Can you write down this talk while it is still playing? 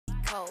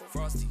cold.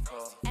 Frosty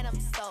cold. And I'm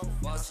so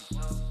bossy.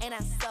 And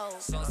I'm so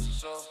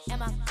saucy. And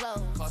my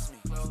clothes cost me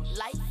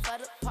life for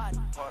the party.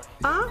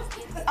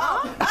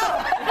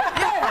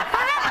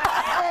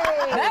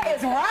 That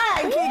is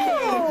right,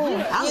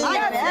 Keke. I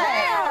like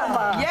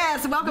that.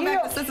 Yes, welcome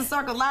back to Sister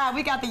Circle Live.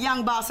 We got the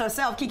young boss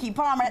herself, Keke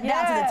Palmer, down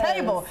to the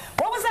table.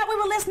 What was that we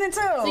were listening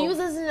to? So you was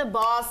listening to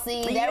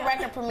Bossy. That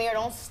record premiered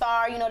on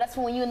Star. You know, that's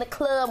when you in the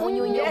club, when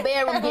you in your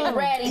bedroom getting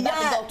ready,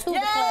 about to go to the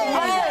club.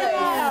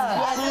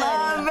 I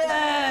love it.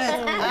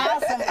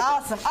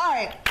 Awesome. All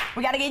right,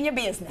 we got to get in your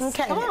business.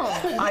 Okay. Come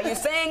on. Are you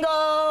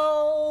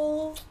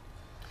single?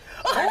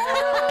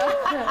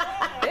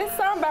 It's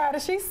somebody.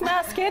 She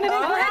smells skinny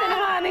and grinning,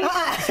 honey.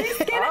 She's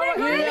skinny and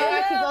grinning.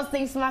 I keep those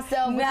things to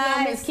myself.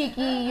 But Miss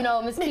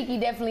Keke, Miss Keke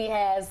definitely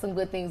has some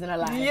good things in her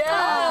life.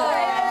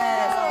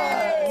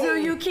 Do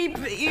you keep,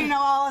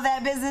 all of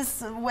that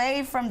business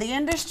away from the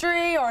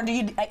industry, or do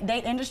you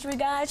date industry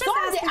guys? So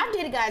I've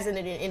dated guys in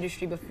the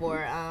industry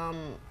before,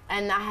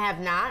 and I have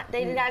not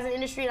dated guys in the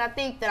industry, and I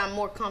think that I'm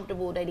more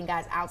comfortable dating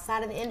guys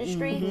outside of the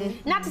industry.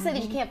 Not to say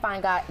that you can't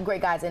find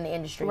great guys in the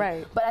industry,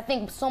 but I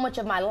think so much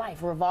of my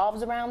life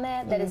revolves around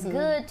that, that it's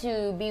good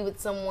to be with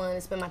someone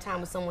and spend my time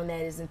with someone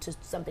that is into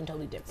something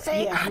totally different.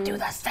 See, I do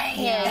the same.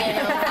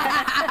 It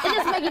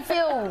just makes you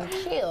feel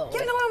chill.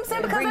 You know what I'm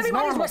saying? Because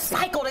everybody's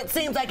recycled, it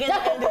seems like, in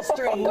the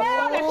industry.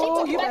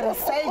 You better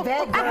say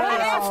that, girl.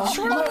 That's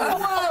true.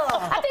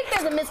 I think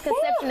there's a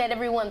misconception that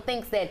everyone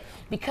thinks that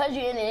because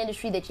you're in the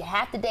industry that you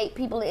have to date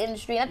people in the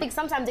industry. And I think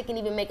sometimes it can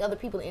even make other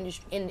people in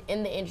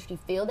the industry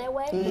feel that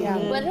way.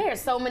 But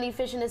there's so many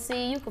fish in the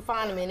sea, you can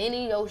find them in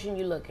any ocean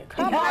you're looking.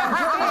 Come on, you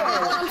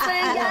know what I'm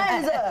saying,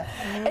 guys?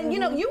 And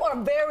you are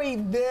very,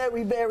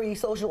 very, very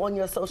social on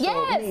your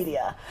social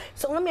media.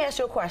 So let me ask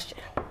you a question.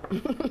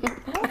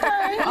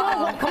 Okay.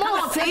 Come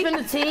on, tip in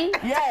the tea.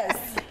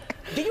 Yes.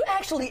 Do you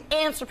actually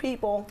answer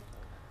people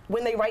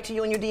when they write to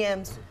you in your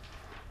DMs?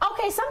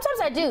 Okay,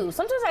 sometimes I do.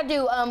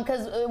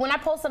 Because when I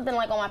post something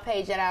like on my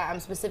page that I'm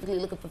specifically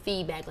looking for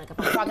feedback, like if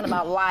I'm talking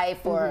about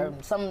life or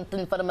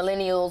something for the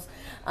millennials,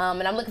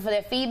 and I'm looking for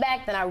their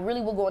feedback, then I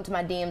really will go into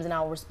my DMs and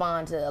I'll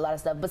respond to a lot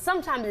of stuff. But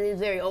sometimes it is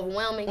very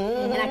overwhelming,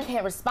 and I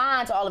can't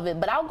respond to all of it.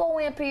 But I'll go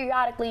in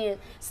periodically and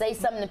say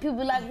something, and people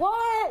be like,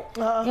 "What?"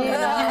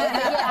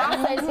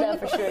 I'll say stuff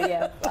for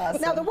sure.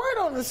 Awesome. Now the word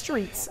on the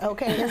streets,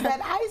 okay, is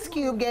that Ice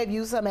Cube gave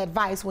you some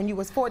advice when you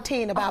was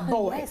 14 about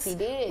boys. Yes, he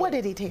did. What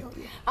did he tell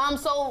you?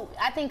 So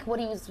I think what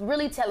he was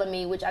really telling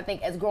me, which I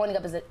think as growing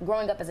up as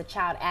a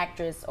child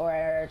actress or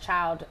a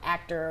child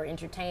actor or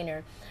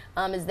entertainer,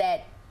 is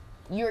that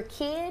you're a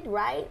kid,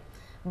 right?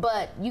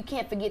 But you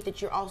can't forget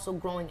that you're also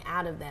growing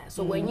out of that.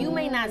 So where you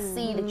may not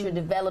see that you're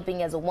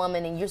developing as a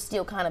woman and you're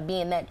still kind of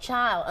being that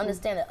child,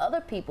 understand that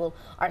other people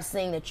are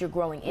seeing that you're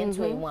growing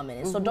into a woman.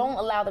 And so don't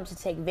allow them to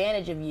take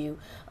advantage of you.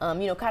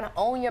 Kind of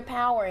own your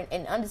power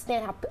and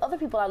understand how other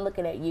people are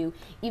looking at you,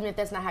 even if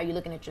that's not how you're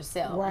looking at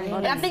yourself. Right.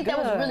 And I think that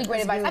was really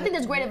great advice. I think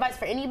that's great advice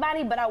for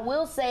anybody, but I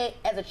will say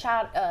as a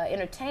child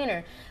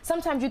entertainer,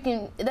 sometimes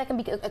that can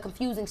be a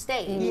confusing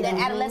stage. That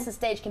adolescent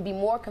stage can be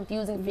more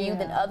confusing for you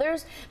than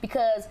others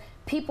because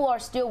people are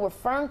still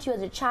referring to you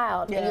as a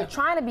child, and you're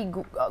trying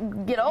to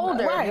get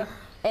older. Right.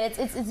 And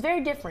it's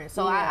very different.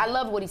 So I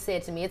love what he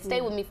said to me. It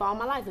stayed with me for all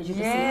my life, as you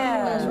can see.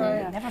 That's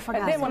right. Never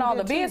forgot. And then when all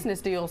the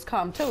business deals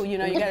come too, you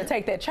got to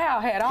take that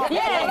child hat off.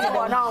 What's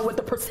going on with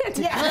the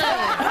percentage? Okay.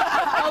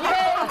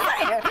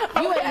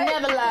 You ain't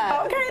never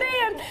lied. Okay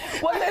then.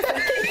 Well, listen,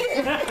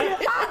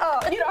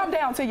 I'm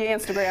down to your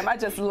Instagram. I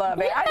just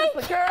love it.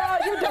 Girl,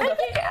 you do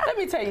let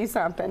me tell you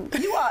something.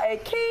 You are a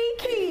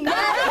Keke.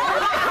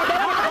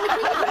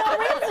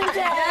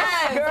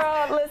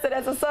 Girl, listen,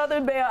 as a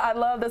Southern Belle, I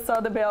love the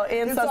Southern Belle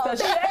in sister.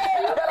 She's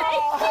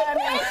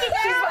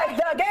like,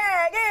 the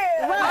gag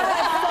is. So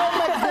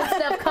much good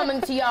stuff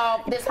coming to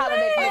y'all this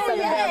holiday for Southern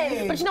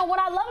Belle. But what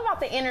I love about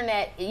the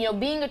internet,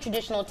 being a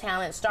traditional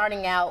talent,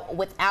 starting out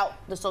without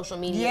the social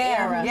media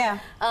era,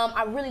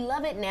 I really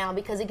love it now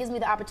because it gives me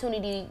the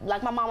opportunity,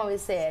 like my mom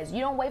always says, you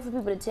don't wait for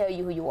people to tell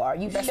you who you are.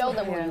 You show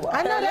them who you are.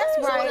 I know that's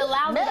right. So it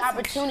allows me the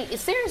opportunity.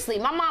 Seriously,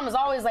 my mom is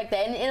always like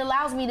that, and it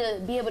allows me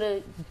to be able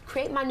to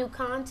create my new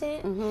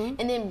content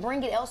and then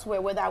bring it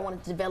elsewhere, whether I want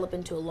it to develop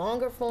into a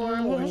longer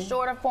form or a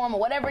shorter form or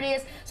whatever it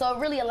is. So it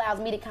really allows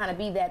me to kind of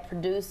be that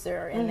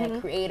producer and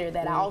that creator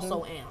that I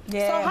also am.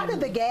 So how did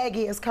the gag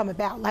ears come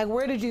about? Like,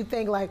 where did you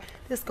think, like,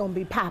 this is going to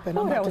be popping,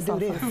 I'm about to do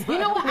this? You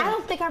know what, I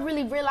don't think I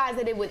really realized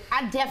that it would,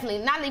 I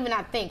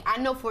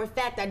know for a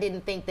fact I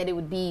didn't think that it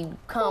would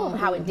become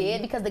how it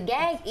did, because the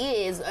gag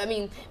is,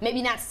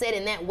 maybe not said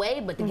in that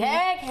way, but the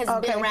gag has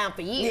been around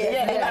for years.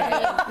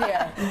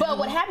 But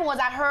what happened was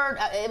I heard,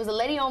 it was a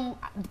lady on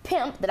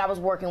Pimp that I was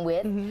working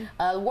with,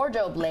 a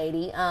wardrobe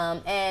lady,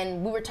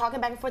 and we were talking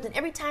back and forth, and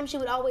every time she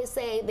would always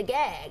say the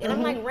gag. And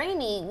I'm like,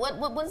 Rainey,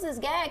 what's this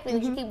gag thing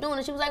that you keep doing?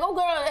 And she was like, oh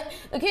girl,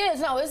 the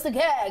kids know it's the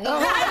gag.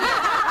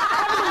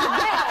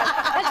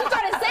 And she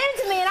started saying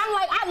it to me, and I'm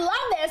like, I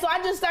love that. So I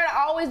just started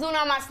always doing it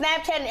on my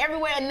Snapchat and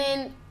everywhere, and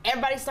then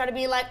everybody started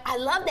being like, I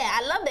love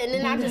that, and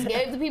then I just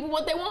gave the people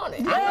what they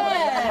wanted.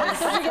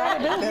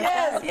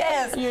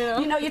 Yes.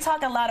 You know, you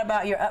talk a lot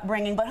about your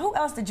upbringing, but who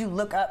else did you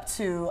look up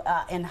to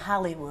in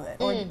Hollywood,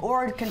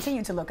 or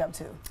continue to look up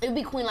to? It would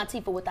be Queen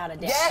Latifah without a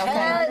doubt. Yes,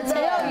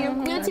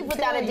 Queen Latifah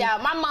without a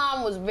doubt. My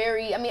mom was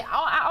very, I mean,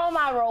 all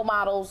my role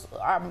models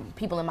are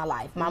people in my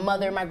life. My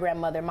mother, my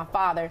grandmother, my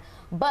father.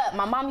 But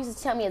my mom used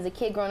to tell me as a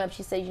kid growing up,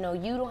 she said, you know,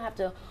 you don't have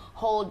to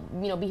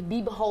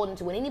be beholden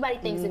to what anybody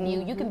thinks of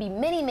you. You can be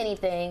many, many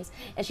things.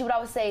 And she would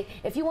always say,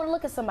 if you want to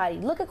look at somebody,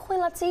 look at Queen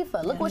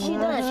Latifah. Look what she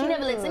does. She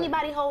never lets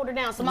anybody hold her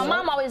down. So my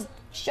mom always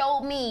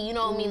showed me, you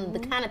know what I mean, the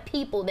kind of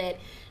people that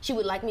she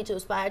would like me to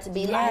aspire to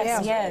be like.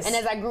 Yes. And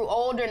as I grew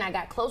older and I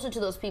got closer to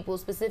those people,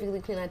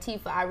 specifically Queen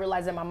Latifah, I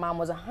realized that my mom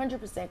was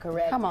 100%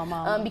 correct. Come on,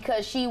 Mom.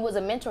 Because she was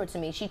a mentor to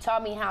me. She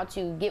taught me how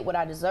to get what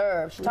I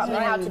deserve. She taught me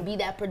how to be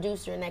that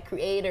producer and that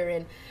creator.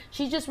 And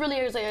she just really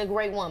is a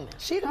great woman.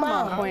 She the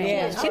mom. Queen.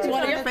 Yeah, she's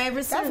one of your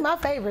favorites. That's my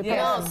favorite.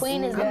 No,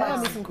 Queen is the I love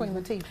me best. some Queen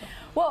Latifah.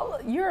 Well,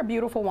 you're a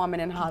beautiful woman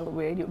in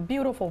Hollywood. You're a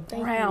beautiful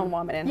brown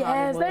woman in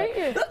Hollywood. Thank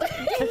you.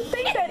 Do you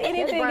think that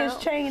anything is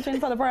changing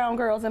for the brown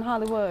girls in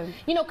Hollywood?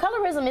 You know,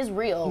 colorism is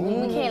real.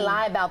 We can't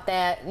lie about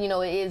that. You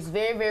know, it is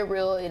very, very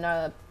real in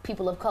a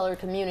people of color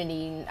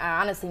community.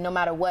 Honestly, no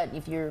matter what,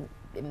 if you're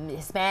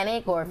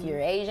Hispanic or if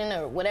you're Asian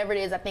or whatever it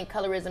is, I think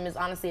colorism is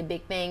honestly a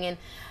big thing. And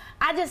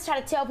I just try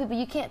to tell people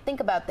you can't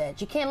think about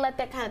that. You can't let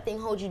that kind of thing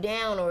hold you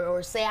down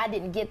or say I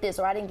didn't get this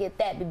or I didn't get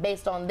that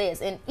based on this.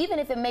 And even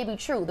if it may be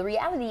true, the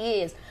reality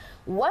is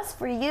what's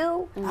for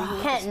you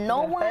can't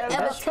no one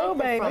ever take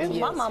it from you.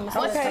 My mama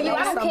What's said for you?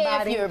 I don't care if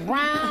somebody. you're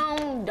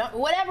brown,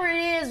 whatever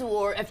it is,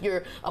 or if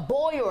you're a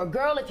boy or a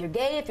girl, if you're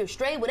gay, if you're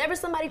straight, whatever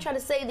somebody try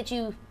to say that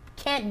you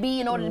can't be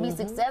in order to be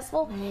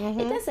successful,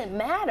 it doesn't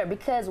matter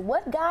because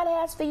what God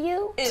has for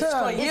you is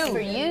for you.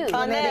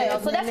 So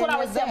that's what I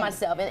always tell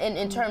myself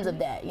in terms of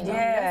that. You know?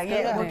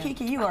 Yeah. Well,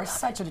 Keke, you are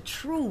such a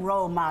true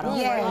role model.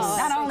 Yes.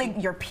 Not only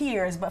your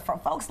peers, but for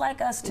folks like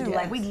us too. Yes.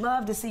 Like we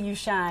love to see you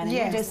shine. And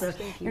Yes.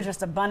 you're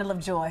just a bundle of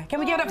joy. Can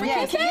we give it up for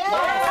Yes. Keke?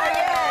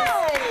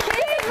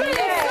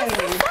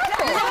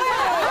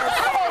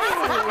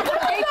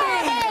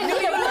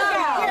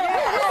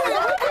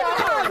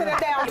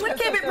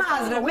 Keep it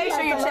positive. Make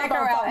sure you check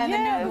her out. And the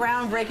new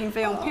groundbreaking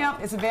film,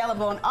 Pimp, is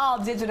available on all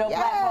digital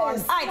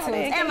platforms,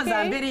 iTunes,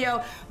 Amazon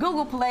Video,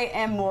 Google Play,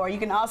 and more. You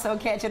can also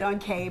catch it on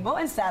cable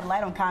and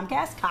satellite on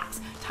Comcast,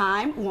 Cox,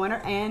 Time,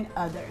 Warner, and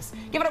others.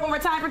 Give it up one more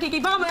time for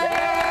Keke Palmer.